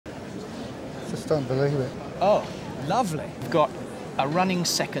Just don't believe it. Oh, lovely. We've got a running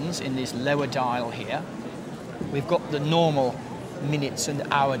seconds in this lower dial here. We've got the normal minutes and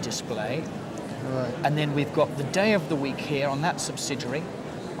hour display. Right. And then we've got the day of the week here on that subsidiary.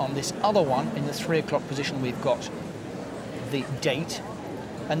 On this other one, in the 3 o'clock position, we've got the date.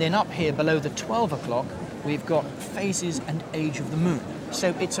 And then up here below the 12 o'clock, we've got phases and age of the moon.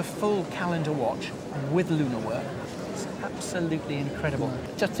 So it's a full calendar watch with lunar work. It's absolutely incredible.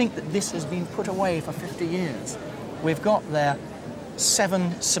 To think that this has been put away for 50 years. We've got there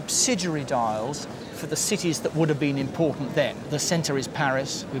 7 subsidiary dials for the cities that would have been important then. The centre is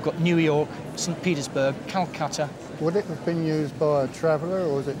Paris, we've got New York, St. Petersburg, Calcutta. Would it have been used by a traveller,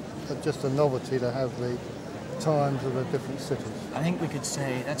 or is it just a novelty to have the times of the different cities? I think we could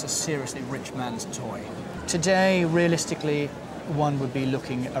say that's a seriously rich man's toy. Today, realistically, one would be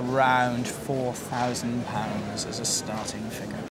looking around £4,000 as a starting figure.